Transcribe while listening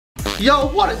Yo,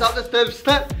 what is up? This is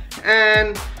DeadraStep,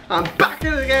 and I'm back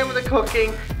into the game with the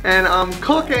cooking, and I'm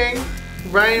cooking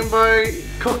rainbow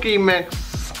cookie mix.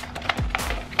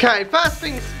 Okay, first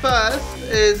things first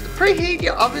is preheat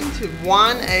your oven to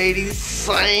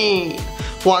 180°C,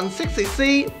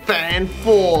 160°C fan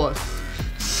force.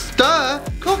 Stir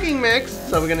cooking mix,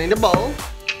 so we're gonna need a bowl,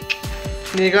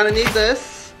 and you're gonna need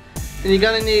this, and you're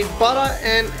gonna need butter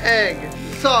and egg.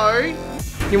 So,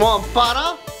 you want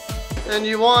butter, and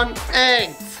you want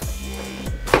eggs.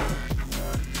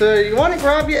 So you want to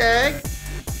grab your egg,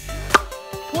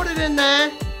 put it in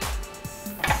there,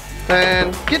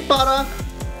 and get butter.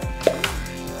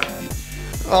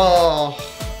 Oh,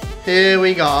 here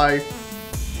we go.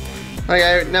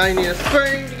 Okay, now you need a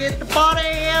spoon to get the butter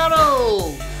out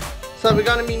of. So we're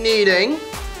going to be needing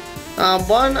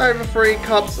 1/3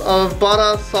 cups of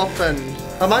butter softened.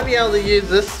 I might be able to use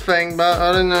this thing, but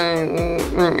I don't know.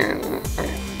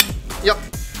 Yep.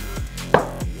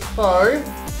 So,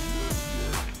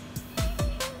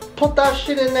 put that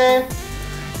shit in there.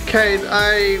 Okay,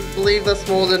 I believe that's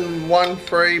more than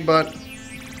 1/3, but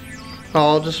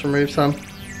I'll just remove some.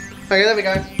 Okay, there we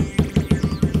go.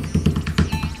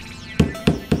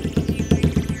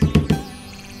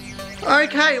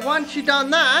 Okay, once you've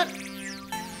done that,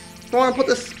 you want to put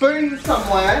the spoon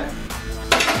somewhere.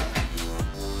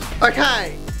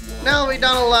 Okay, now we've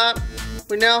done all that,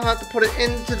 we now have to put it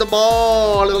into the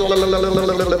bowl.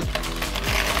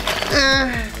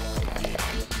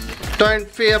 Don't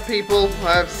fear, people,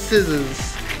 I have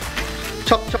scissors.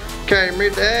 Chop, chop. Okay,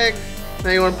 remove the egg. Now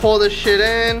you want to pour this shit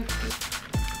in.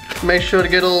 Make sure to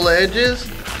get all the edges.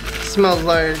 Smells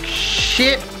like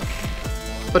shit,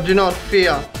 but do not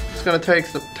fear. It's gonna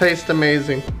taste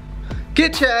amazing.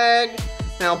 Get your egg.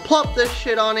 Now plop this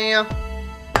shit on here.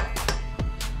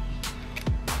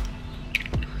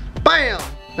 Bam!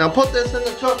 Now put this in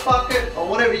the chop bucket or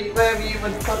whatever you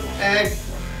would put the egg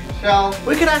shell.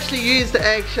 We could actually use the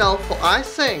eggshell for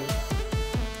icing.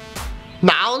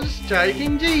 Now just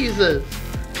joking Jesus.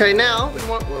 Okay, now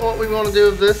what we want to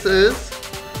do with this is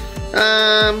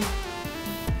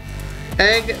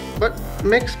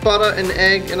mix butter and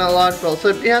egg in a large bowl. So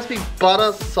it has to be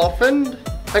butter softened.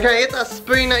 Okay, get that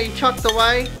spoon that you chucked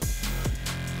away.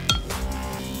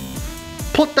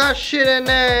 Put that shit in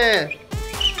there.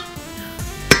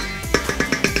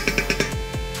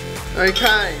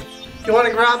 Okay, you want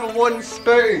to grab a wooden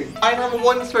spoon. I don't have a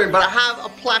wooden spoon, but I have a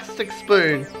plastic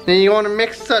spoon. Then you want to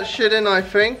mix that shit in, I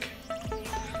think.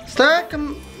 Start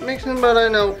mixing butter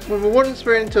with a wooden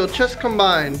spoon until it's just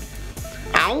combined.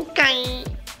 Okay.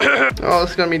 Oh,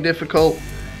 this is going to be difficult.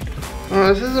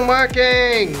 Oh, this isn't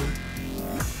working.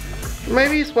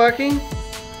 Maybe it's working.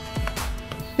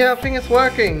 Yeah, I think it's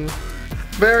working.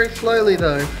 Very slowly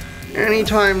though.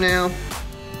 Anytime now.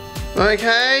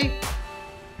 Okay.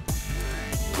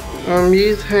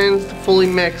 Use hands to fully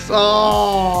mix.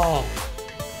 Oh,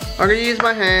 I'm gonna use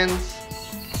my hands.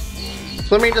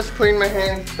 So let me just clean my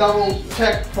hands. Double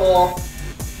check for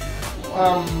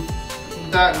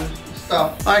that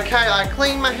stuff. Okay, I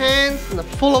cleaned my hands and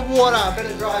they're full of water. I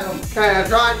better dry them. Okay, I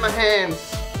dried my hands.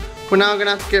 We're now gonna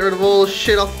have to get rid of all the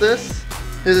shit off this.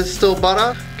 This is still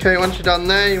butter. Okay, once you're done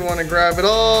there, you want to grab it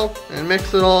all and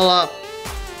mix it all up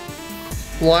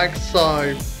like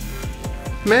so.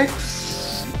 Mix.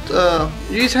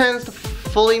 Use hands to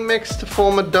fully mix to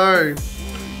form a dough.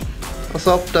 A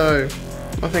soft dough.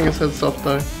 I think it said soft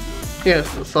dough.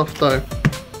 Yes, a soft dough.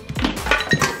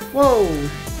 Whoa.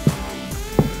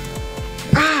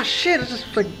 Ah shit, I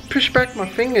just like pushed back my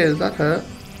fingers, that hurt.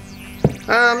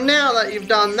 Now that you've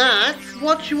done that,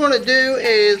 what you want to do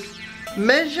is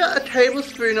measure a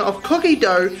tablespoon of cookie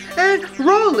dough and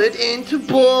roll it into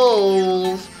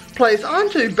balls. Place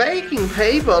onto baking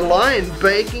paper lined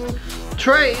baking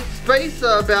tray,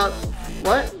 spacer about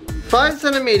 5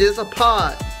 centimeters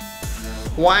apart.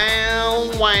 Wow,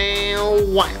 wow,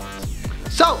 wow.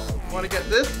 So, want to get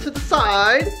this to the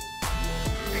side.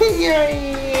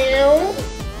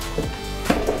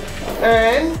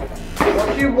 And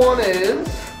what you want is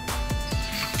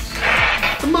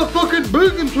the motherfucking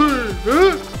baking tray,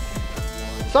 huh?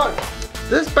 So,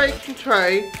 this baking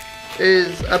tray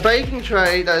is a baking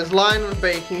tray that is lined with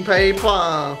baking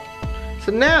paper.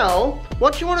 So now,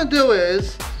 what you want to do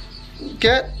is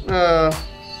get, I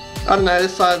don't know,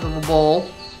 this size of a ball.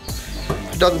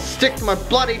 It doesn't stick to my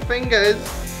bloody fingers.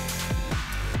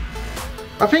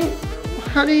 I think,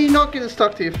 how do you not get it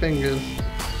stuck to your fingers?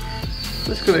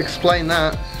 Just gonna explain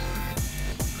that.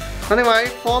 Anyway,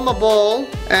 form a ball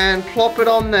and plop it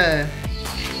on there.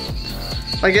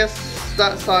 I guess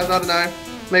that size, I don't know,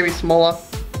 maybe smaller.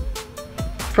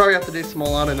 Probably have to do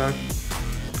smaller, I don't know.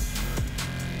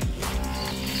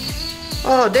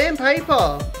 Oh, damn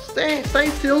paper. Stay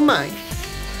still, mate.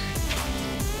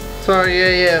 Sorry,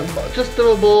 yeah. Just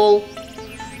do a ball.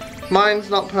 Mine's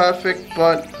not perfect,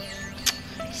 but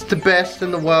it's the best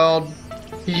in the world.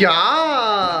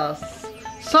 Yes!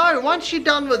 So, once you're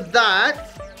done with that,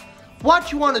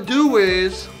 what you want to do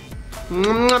is...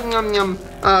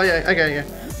 Oh, yeah, okay.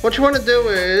 What you want to do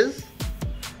is...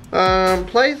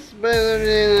 place...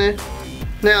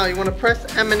 Now, you want to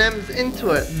press M&M's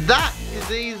into it. That is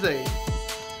easy.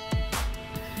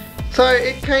 So,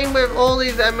 it came with all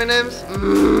these M&M's.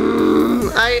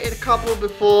 I ate a couple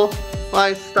before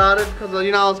I started because,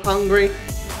 you know, I was hungry.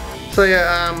 So,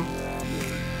 yeah,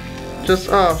 just,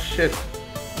 oh, shit.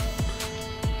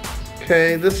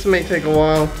 Okay, this may take a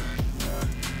while.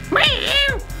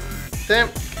 Damn.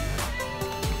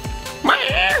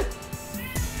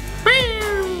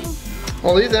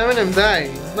 Well, these M&M's,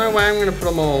 there's no way I'm gonna put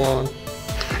them all on.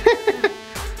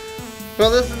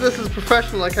 Well, this is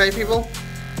professional, okay, people?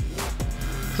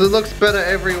 So it looks better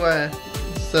everywhere.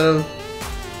 Instead of,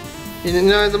 you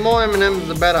know, the more M&M's,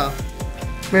 the better.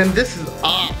 Man, this is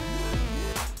art.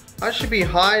 I should be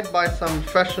hired by some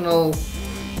professional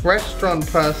restaurant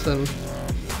person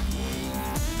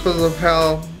because of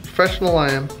how professional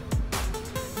I am.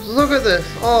 Just look at this.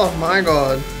 Oh my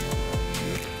god.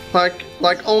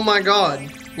 Like oh my god.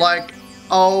 Like,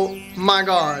 oh my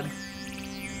god.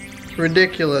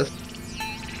 Ridiculous.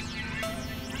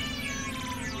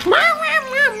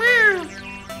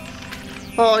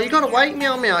 Oh, you gotta wait,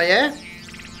 meow meow, yeah?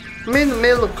 I'm in the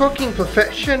middle of cooking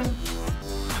perfection.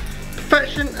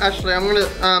 Actually, I'm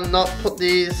gonna not put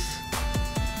these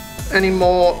any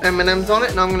more M&M's on it,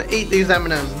 and I'm gonna eat these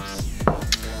M&M's.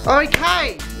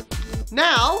 Okay,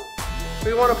 now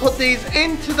we want to put these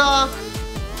into the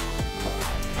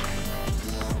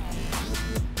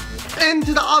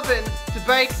oven to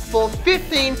bake for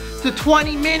 15 to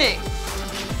 20 minutes.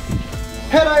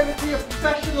 Head over to your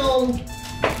professional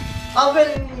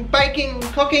oven baking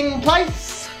cooking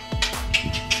place.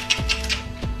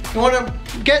 You want to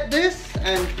get this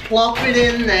and plop it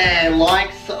in there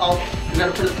like so. Oh, I'm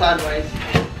gonna put it sideways.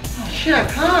 Oh shit, I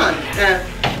can't. Yeah,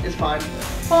 it's fine.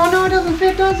 Oh no, it doesn't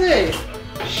fit, does it?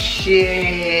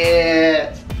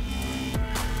 Shit.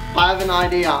 I have an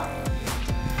idea.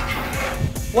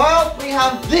 Well, we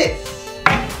have this.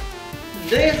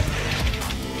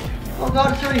 Oh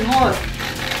god, it's really hot.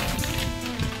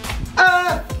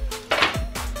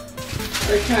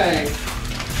 Okay.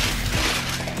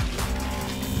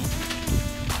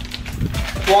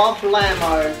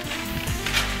 Blammo.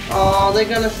 Oh, they're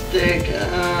gonna stick.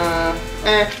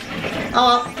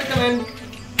 Oh, stick them in.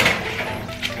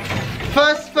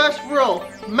 First rule,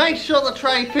 make sure the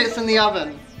tray fits in the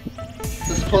oven.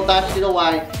 Just put that shit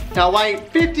away. Now wait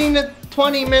 15 to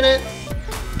 20 minutes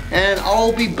and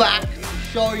I'll be back to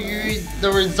show you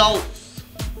the results.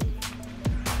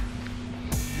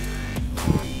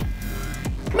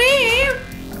 Meow.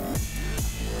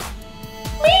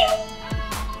 Meow.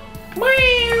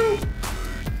 Meow.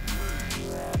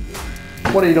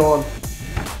 What are you doing?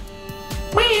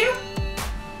 Meow.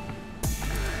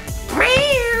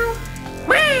 Meow.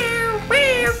 Meow.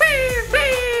 Meow.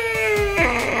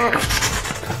 Meow.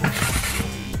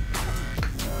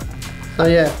 So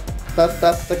yeah,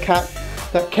 that's the cat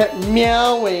that kept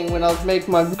meowing when I was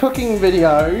making my cooking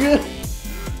video.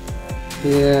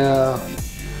 Yeah.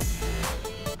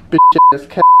 Bitch ass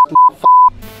cat.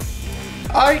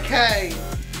 Okay.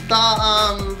 The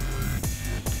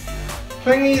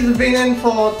thingies have been in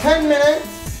for 10 minutes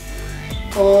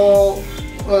or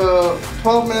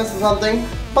 12 minutes or something,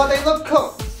 but they look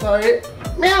cooked. So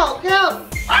meow.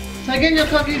 So get your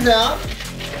cookies out.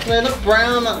 They look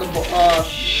brown at the bottom. Oh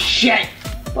shit!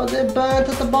 But they're burnt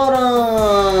at the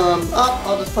bottom. Oh,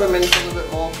 I'll just put them in a little bit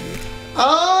more.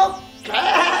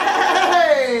 Okay!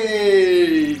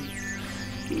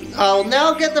 I'll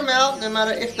now get them out no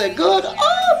matter if they're good or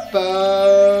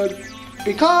bad.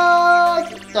 Because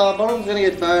the bottom's gonna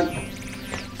get burnt.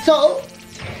 So,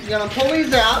 you're gonna pull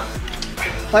these out.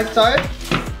 Like so.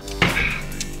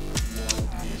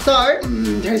 So,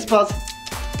 taste buds.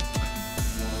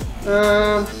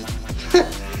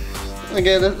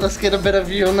 Okay, let's get a better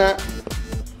view on that.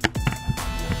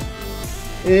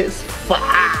 It's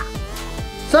fire.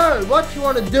 So what you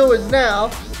want to do is now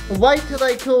wait till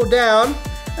they cool down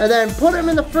and then put them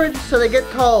in the fridge so they get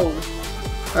cold.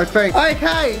 I think.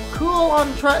 Okay, cool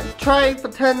on tray for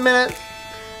 10 minutes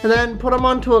and then put them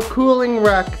onto a cooling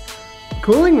rack.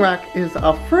 Cooling rack is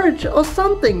a fridge or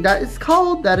something that is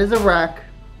cold. That is a rack.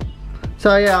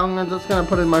 So yeah, I'm just gonna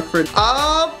put it in my fridge.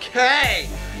 Okay,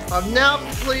 I've now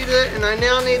completed it and I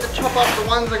now need to chop off the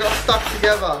ones that got stuck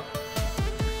together.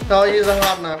 So I'll use a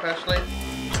hard knife actually.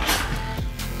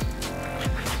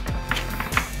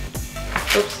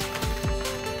 Oops.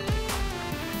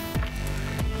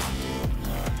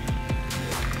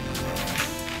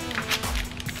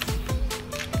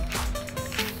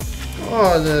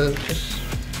 Oh, they're just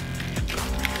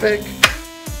big.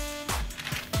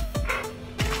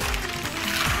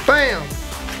 Bam!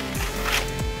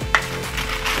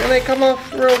 And they come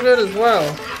off real good as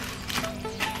well.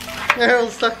 They're all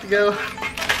stuck together.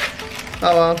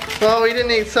 Oh well. Well, we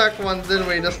didn't eat second ones, did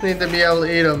we? Just need to be able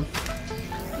to eat them.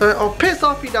 So, oh, piss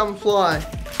off, you dumb fly.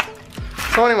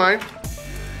 So anyway,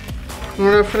 I'm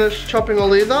gonna finish chopping all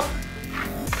these up.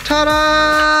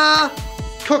 Ta-da!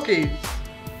 Cookies.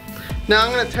 Now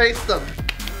I'm gonna taste them.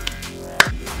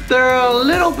 They're a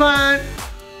little burnt,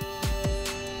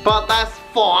 but that's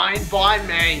fine by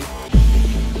me.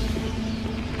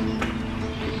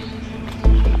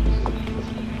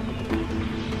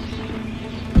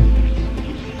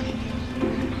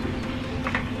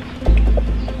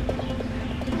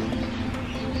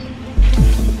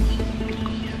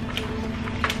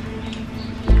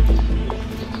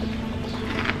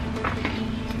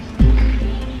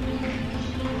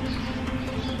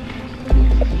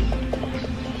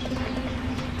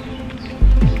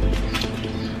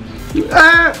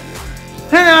 Uh,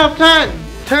 10 out of 10.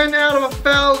 10 out of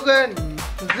 1,000.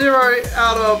 0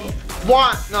 out of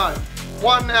 1. No,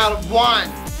 1 out of 1.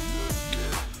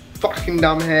 Fucking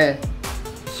dumb hair.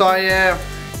 So yeah.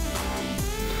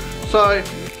 So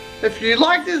if you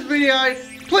like this video,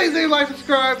 please do like,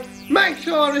 subscribe. Make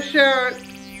sure to share it.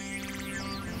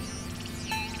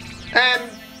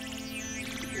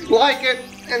 And like it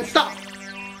and stuff.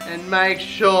 And make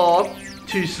sure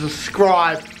to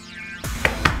subscribe.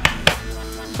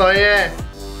 So yeah,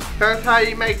 that's how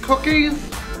you make cookies,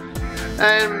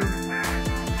 and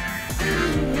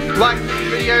like this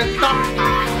video and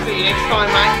stuff. See you next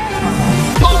time, mate.